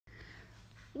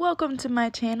Welcome to my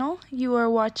channel. You are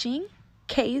watching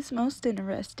Kay's Most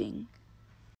Interesting.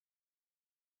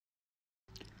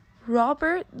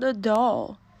 Robert the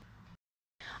Doll.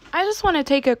 I just want to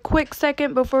take a quick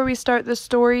second before we start the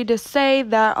story to say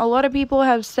that a lot of people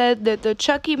have said that the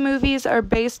Chucky movies are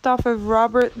based off of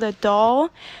Robert the Doll,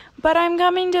 but I'm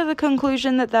coming to the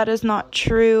conclusion that that is not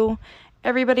true.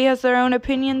 Everybody has their own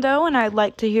opinion though, and I'd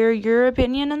like to hear your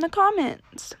opinion in the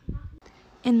comments.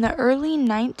 In the early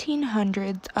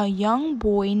 1900s, a young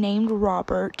boy named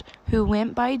Robert, who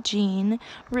went by Gene,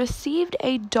 received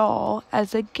a doll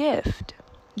as a gift.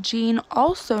 Gene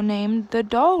also named the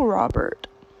doll Robert.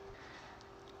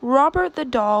 Robert the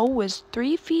doll was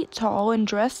 3 feet tall and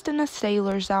dressed in a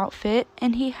sailor's outfit,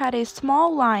 and he had a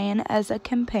small lion as a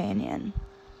companion.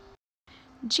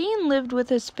 Gene lived with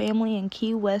his family in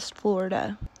Key West,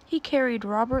 Florida. He carried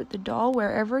Robert the doll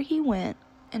wherever he went,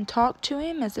 and talked to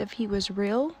him as if he was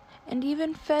real, and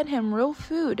even fed him real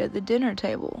food at the dinner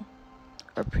table,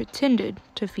 or pretended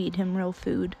to feed him real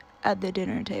food at the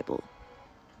dinner table.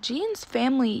 Gene's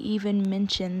family even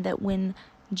mentioned that when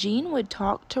Gene would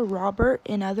talk to Robert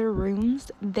in other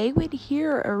rooms, they would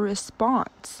hear a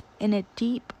response in a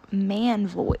deep man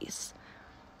voice.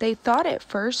 They thought at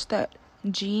first that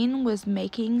Gene was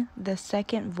making the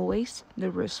second voice, the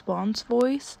response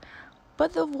voice,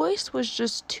 but the voice was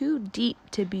just too deep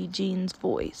to be Gene's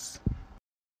voice.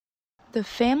 The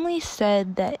family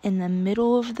said that in the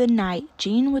middle of the night,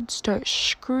 Gene would start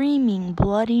screaming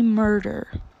bloody murder.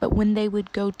 But when they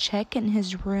would go check in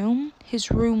his room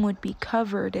would be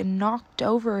covered in knocked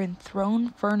over and thrown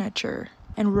furniture,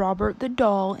 and Robert the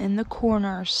doll in the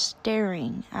corner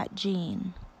staring at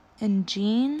Gene. And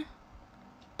Gene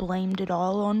blamed it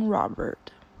all on Robert.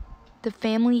 The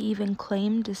family even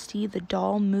claimed to see the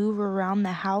doll move around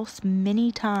the house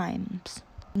many times,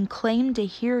 and claimed to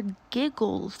hear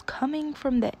giggles coming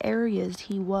from the areas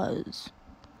he was.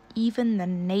 Even the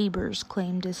neighbors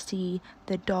claimed to see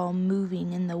the doll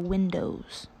moving in the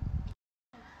windows.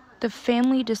 The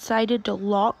family decided to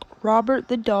lock Robert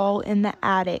the doll in the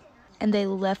attic, and they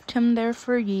left him there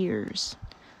for years.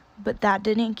 But that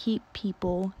didn't keep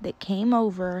people that came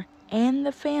over and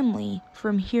the family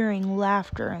from hearing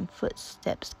laughter and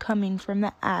footsteps coming from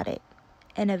the attic,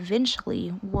 and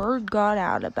eventually word got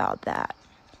out about that.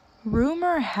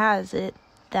 Rumor has it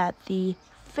that the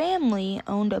family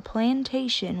owned a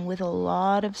plantation with a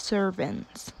lot of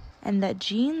servants, and that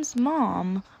Gene's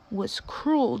mom was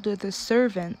cruel to the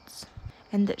servants,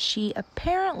 and that she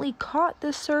apparently caught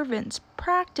the servants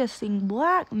practicing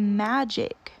black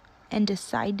magic and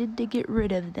decided to get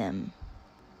rid of them.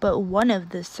 But one of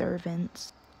the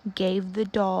servants gave the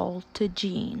doll to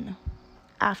Gene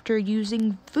after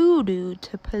using voodoo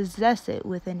to possess it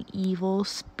with an evil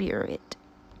spirit.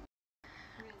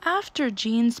 After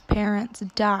Gene's parents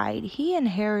died, he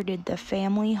inherited the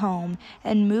family home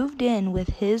and moved in with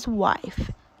his wife,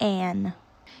 Anne.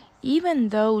 Even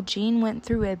though Gene went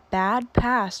through a bad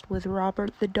past with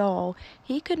Robert the doll,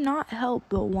 he could not help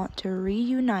but want to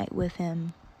reunite with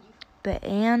him. But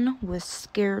Anne was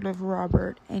scared of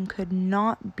Robert and could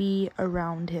not be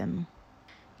around him.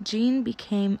 Gene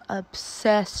became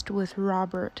obsessed with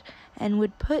Robert and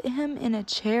would put him in a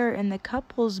chair in the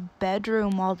couple's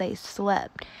bedroom while they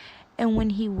slept. And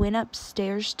when he went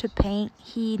upstairs to paint,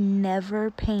 he never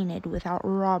painted without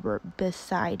Robert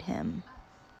beside him.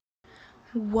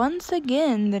 Once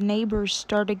again, the neighbors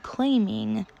started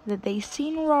claiming that they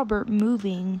seen Robert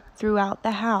moving throughout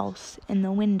the house in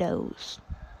the windows.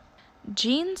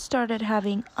 Gene started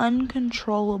having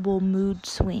uncontrollable mood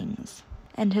swings,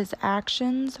 and his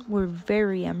actions were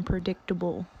very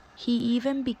unpredictable. He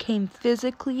even became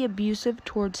physically abusive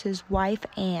towards his wife,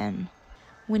 Anne.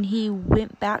 When he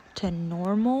went back to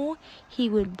normal, he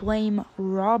would blame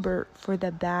Robert for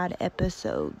the bad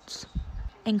episodes,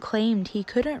 and claimed he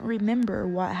couldn't remember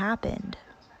what happened.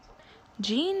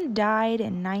 Gene died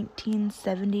in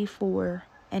 1974,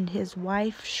 and his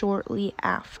wife shortly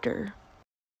after.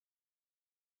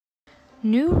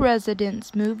 New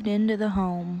residents moved into the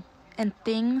home, and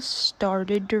things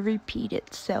started to repeat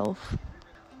itself.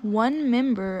 One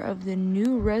member of the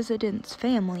new residents'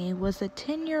 family was a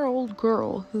 10-year-old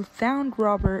girl who found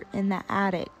Robert in the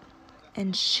attic,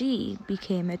 and she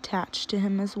became attached to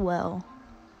him as well.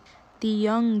 The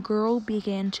young girl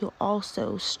began to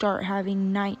also start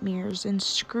having nightmares and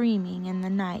screaming in the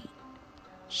night.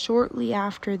 Shortly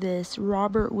after this,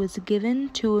 Robert was given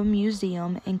to a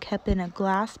museum and kept in a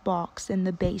glass box in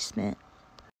the basement.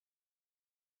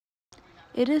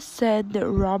 It is said that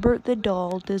Robert the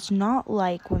doll does not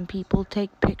like when people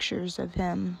take pictures of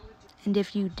him, and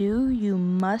if you do, you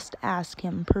must ask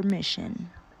him permission.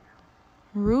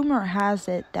 Rumor has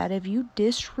it that if you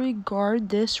disregard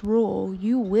this rule,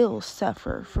 you will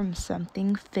suffer from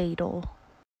something fatal.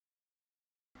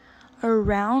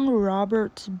 Around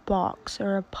Robert's box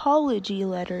are apology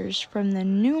letters from the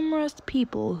numerous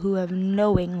people who have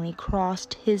knowingly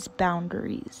crossed his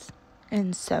boundaries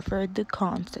and suffered the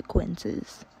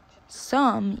consequences.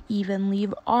 Some even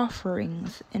leave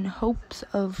offerings in hopes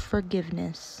of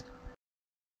forgiveness.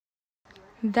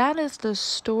 That is the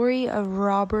story of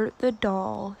Robert the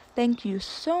Doll. Thank you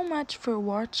so much for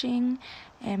watching,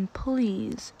 and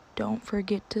please don't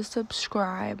forget to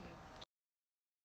subscribe.